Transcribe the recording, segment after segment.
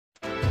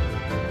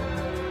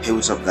Hey,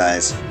 what's up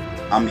guys?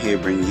 I'm here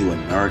bringing you a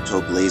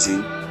Naruto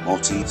Blazing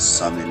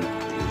multi-summon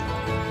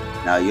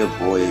video. Now your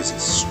boy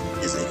is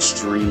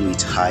extremely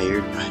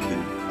tired. I've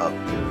been up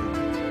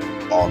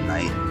all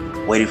night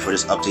waiting for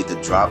this update to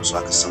drop so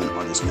I can summon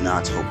on this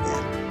Minato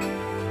again.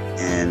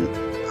 And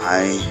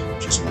I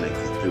just want to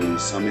get through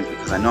these summons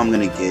because I know I'm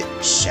going to get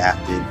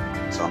shafted,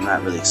 so I'm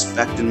not really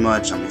expecting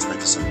much. I'm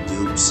expecting some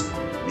dupes,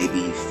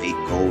 maybe fake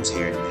golds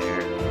here and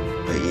there.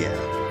 But yeah,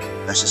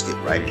 let's just get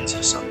right into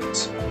the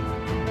summons.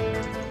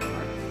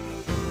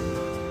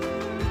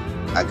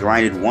 I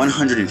grinded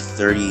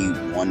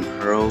 131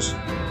 pearls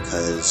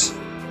because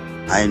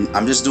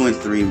I'm just doing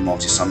 3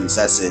 multi-summons.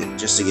 That's it,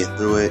 just to get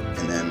through it,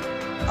 and then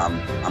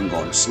I'm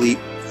going to sleep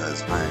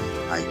because I'm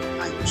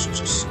just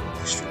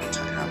extremely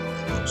tired.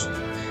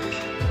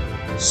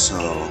 I'm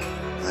so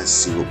let's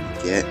see what we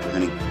get. We're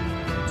gonna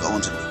go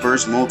into the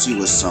first multi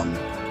with some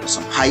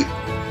hype.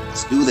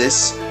 Let's do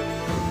this.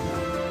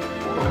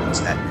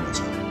 What's that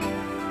Minato?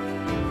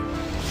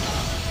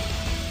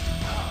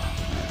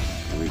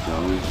 Here we go.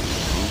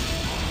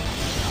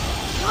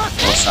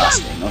 No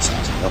Sasuke, no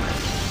Sasuke, okay.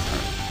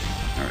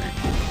 Alright.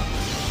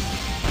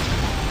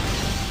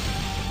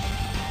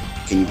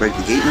 Can you break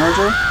the gate,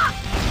 Naruto?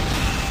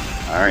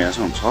 Alright, that's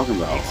what I'm talking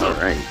about.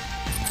 Alright.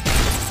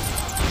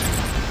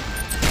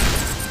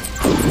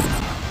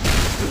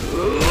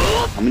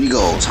 How many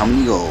golds? How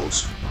many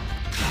golds?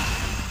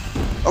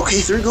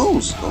 Okay, 3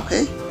 golds.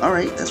 Okay,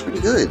 alright, that's pretty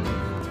good.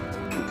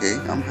 Okay,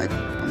 I'm hyped.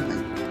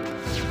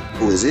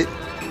 Who is it?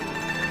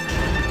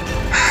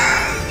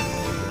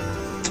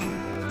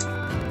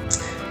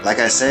 Like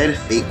I said,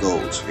 fake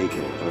golds, okay.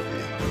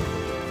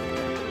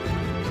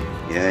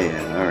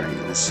 Yeah, alright,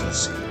 let's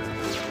see.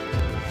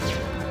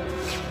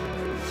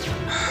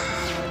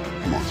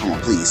 Come on,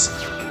 please.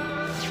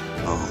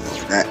 Oh,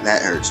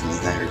 that hurts me,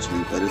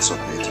 but it's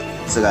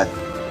okay. Still got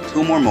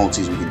 2 more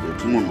multis we can do,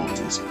 2 more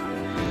multis.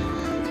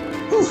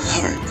 Whew,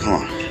 alright, come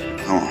on.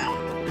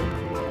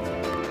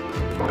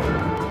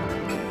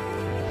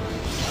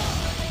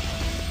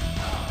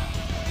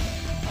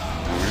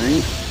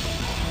 Alright.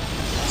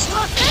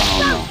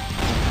 Oh no.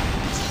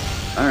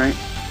 Alright.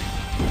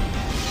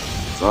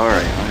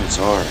 It's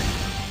alright.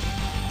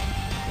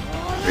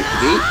 Break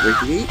the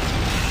gate.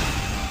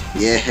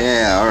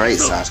 Yeah, alright,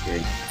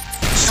 Sasuke.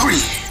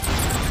 3!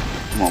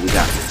 Come on, we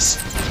got this.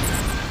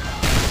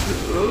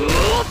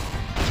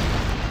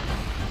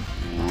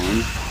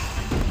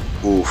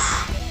 1. Oof.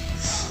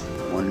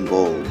 1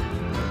 gold.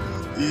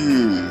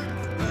 Damn,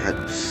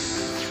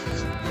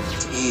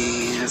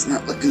 that's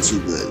not looking too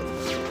good.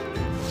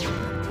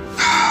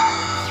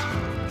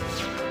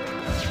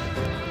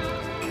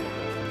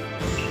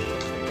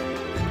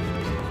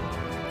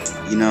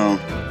 You know,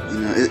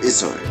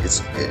 it's alright.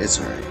 It's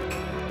alright.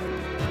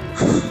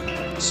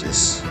 It's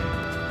just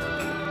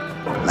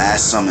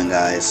last summon,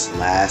 guys.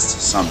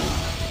 Last summon.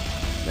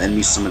 Lend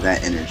me some of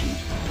that energy.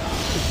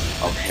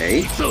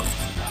 Okay.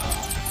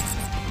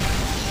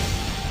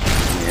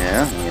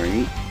 Yeah,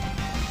 alright.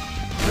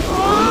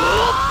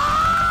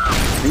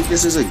 I think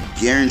this is a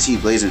guaranteed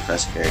Blazing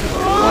Fest character.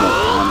 One of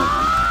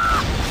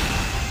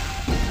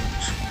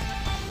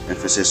them.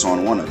 Emphasis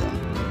on one of them.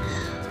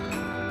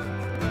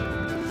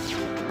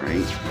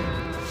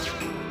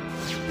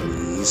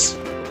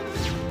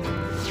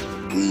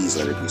 Please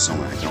let it be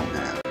someone I don't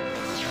have.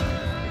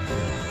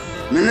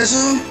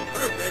 Minato?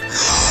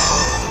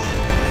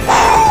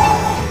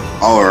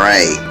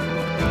 Alright.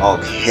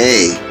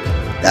 Okay.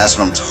 That's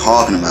what I'm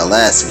talking about.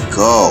 Let's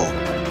go.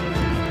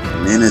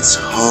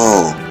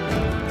 Minato.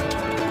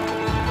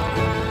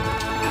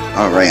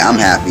 Alright, I'm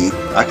happy.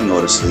 I can go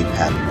to sleep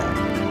happy now.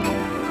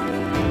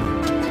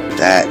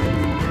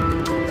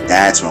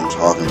 That's what I'm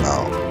talking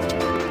about.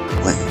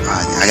 What?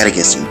 I gotta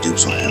get some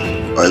dupes on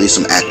him, or at least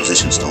some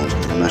acquisition stones.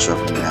 I'm not sure if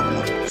I'm gonna have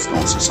enough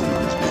stones or something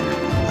on this banner.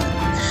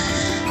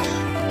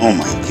 Oh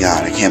my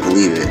god, I can't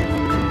believe it.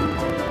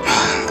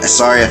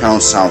 Sorry if I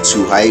don't sound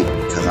too hyped,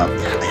 because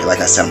like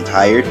I said, I'm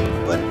tired,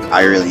 but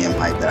I really am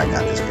hyped that I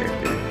got this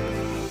character.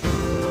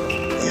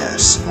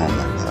 Yes, oh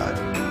my god.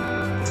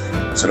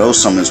 So those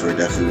summons were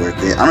definitely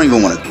worth it. I don't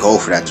even want to go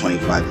for that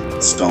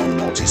 25 stone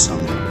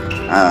multi-summon.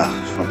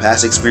 From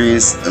past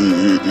experience,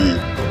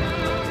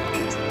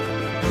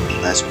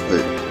 let's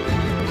put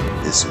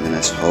this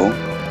Minato.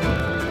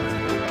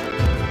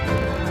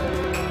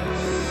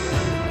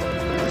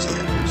 Where's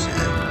that?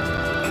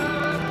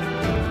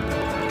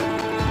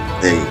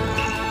 There you go.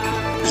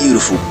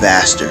 Beautiful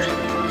bastard.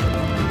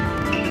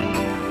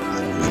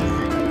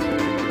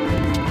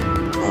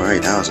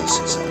 Alright, that was a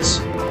success.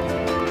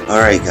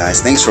 Alright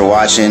guys, thanks for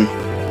watching.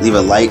 Leave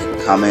a like,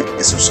 comment,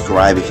 and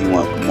subscribe if you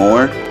want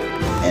more.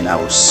 And I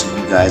will see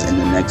you guys in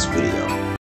the next video.